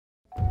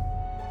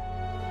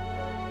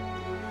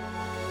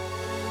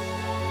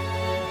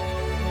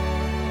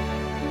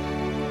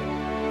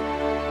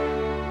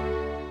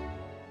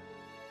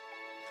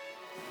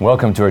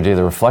Welcome to our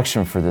daily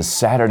reflection for this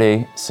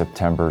Saturday,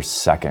 September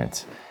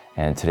 2nd.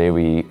 And today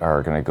we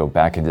are going to go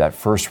back into that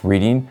first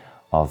reading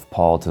of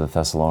Paul to the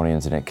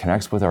Thessalonians, and it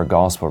connects with our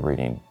gospel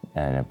reading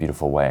in a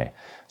beautiful way.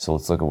 So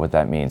let's look at what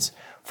that means.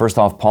 First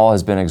off, Paul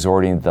has been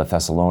exhorting the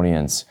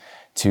Thessalonians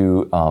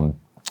to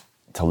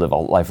live a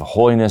life of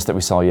holiness that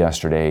we saw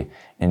yesterday.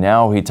 And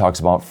now he talks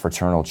about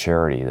fraternal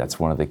charity. That's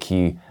one of the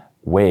key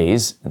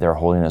ways their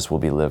holiness will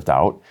be lived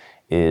out,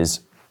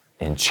 is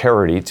in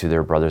charity to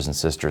their brothers and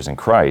sisters in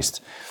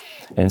Christ.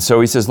 And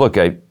so he says, look,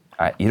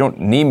 you don't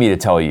need me to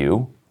tell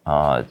you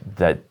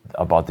that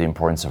about the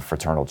importance of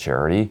fraternal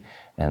charity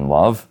and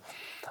love.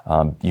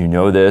 You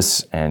know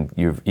this, and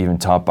you've even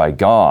taught by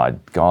God.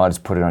 God's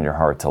put it on your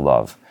heart to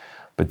love.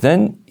 But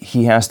then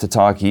he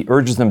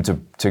urges them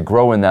to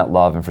grow in that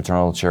love and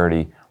fraternal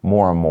charity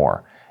more and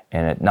more,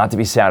 and not to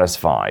be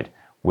satisfied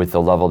with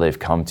the level they've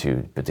come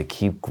to, but to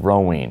keep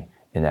growing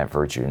in that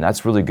virtue. And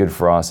that's really good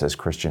for us as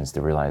Christians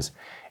to realize,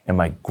 am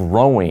I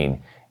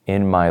growing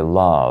in my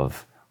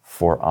love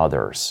for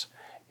others?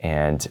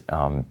 And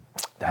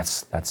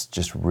that's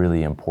just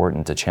really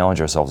important to challenge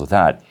ourselves with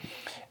that.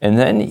 And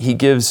then he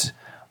gives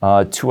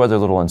two other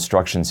little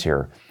instructions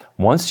here.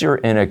 Once you're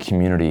in a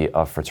community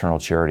of fraternal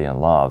charity and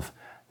love,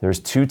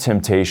 there's two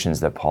temptations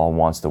that Paul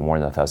wants to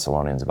warn the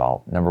Thessalonians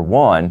about. Number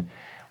one,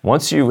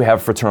 once you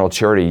have fraternal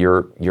charity,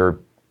 you're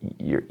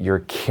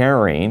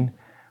caring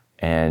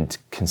and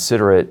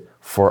considerate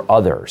for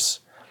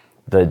others.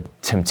 The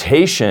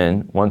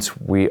temptation, once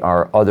we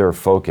are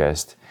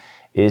other-focused,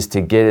 is to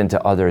get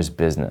into others'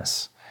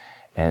 business.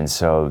 And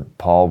so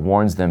Paul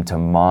warns them to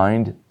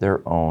mind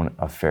their own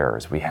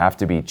affairs. We have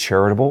to be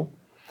charitable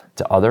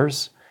to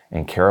others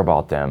and care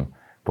about them,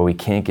 but we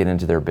can't get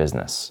into their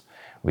business.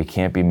 We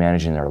can't be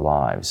managing their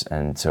lives.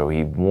 And so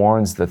he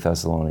warns the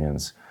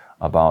Thessalonians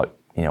about,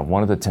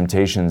 one of the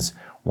temptations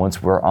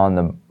once we're on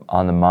the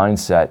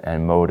mindset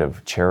and mode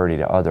of charity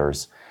to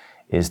others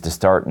is to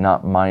start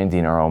not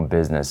minding our own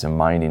business and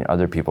minding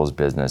other people's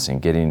business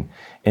and getting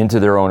into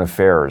their own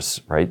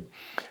affairs, right?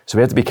 So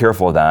we have to be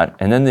careful of that.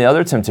 And then the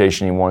other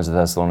temptation he warns the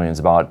Thessalonians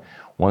about,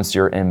 once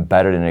you're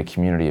embedded in a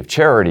community of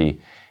charity,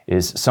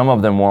 is some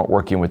of them weren't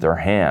working with their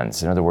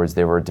hands. In other words,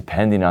 they were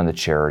depending on the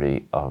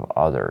charity of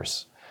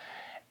others,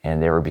 and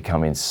they were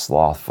becoming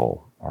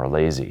slothful or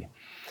lazy.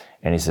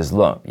 And he says,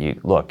 look,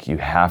 you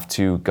have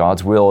to,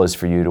 God's will is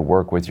for you to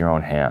work with your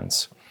own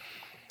hands.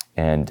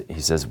 And he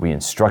says, we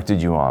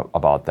instructed you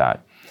about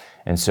that.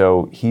 And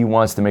so he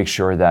wants to make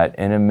sure that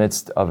in the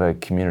midst of a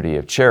community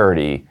of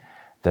charity,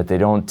 that they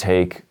don't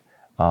take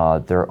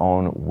their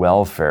own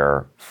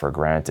welfare for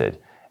granted.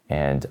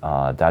 And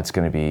that's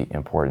going to be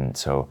important.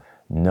 So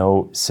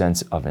no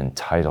sense of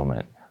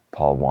entitlement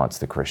Paul wants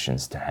the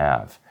Christians to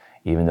have,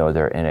 even though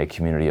they're in a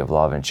community of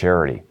love and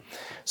charity.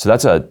 So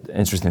that's an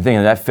interesting thing.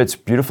 And that fits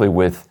beautifully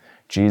with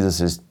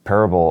Jesus'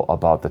 parable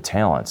about the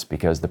talents,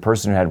 because the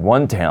person who had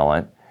one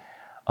talent,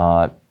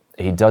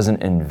 he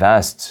doesn't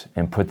invest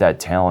and put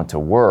that talent to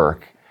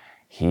work.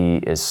 He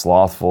is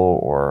slothful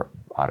or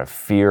out of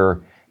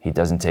fear. He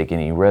doesn't take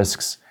any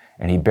risks,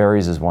 and he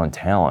buries his one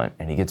talent,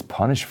 and he gets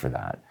punished for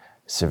that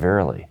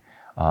severely.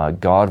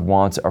 God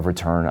wants a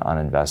return on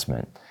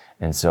investment.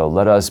 And so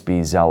let us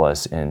be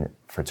zealous in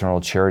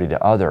fraternal charity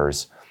to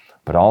others,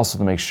 but also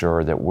to make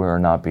sure that we're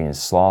not being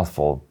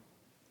slothful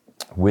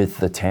with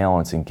the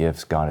talents and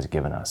gifts God has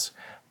given us.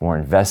 We're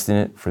investing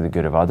it for the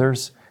good of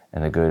others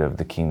and the good of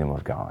the kingdom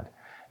of God.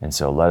 And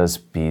so let us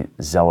be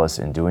zealous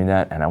in doing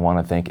that. And I want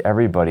to thank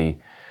everybody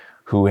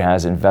who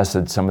has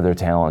invested some of their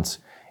talents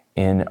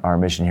in our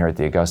mission here at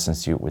the Augustine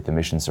Institute with the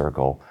Mission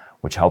Circle,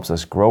 which helps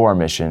us grow our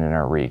mission and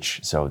our reach.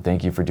 So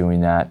thank you for doing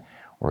that.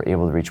 We're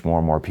able to reach more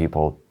and more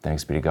people,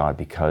 thanks be to God,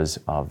 because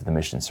of the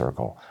Mission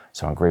Circle.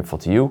 So I'm grateful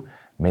to you.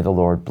 May the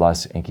Lord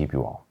bless and keep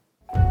you all.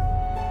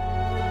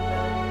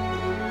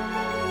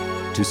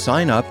 To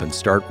sign up and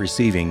start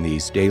receiving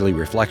these daily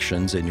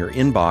reflections in your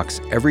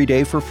inbox every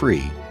day for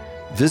free,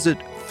 visit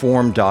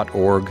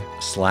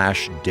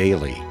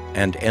formed.org/daily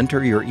and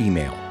enter your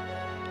email.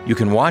 You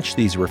can watch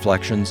these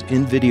reflections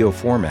in video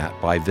format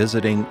by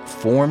visiting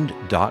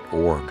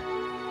formed.org.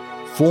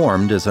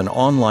 Formed is an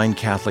online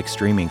Catholic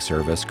streaming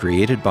service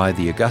created by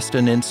the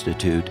Augustine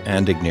Institute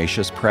and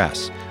Ignatius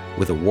Press,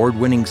 with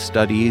award-winning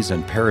studies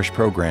and parish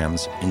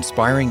programs,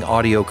 inspiring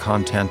audio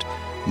content,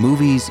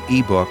 movies,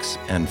 ebooks,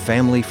 and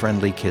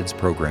family-friendly kids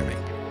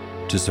programming.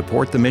 To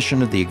support the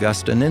mission of the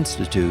Augustine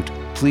Institute,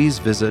 please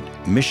visit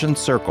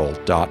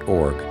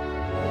missioncircle.org.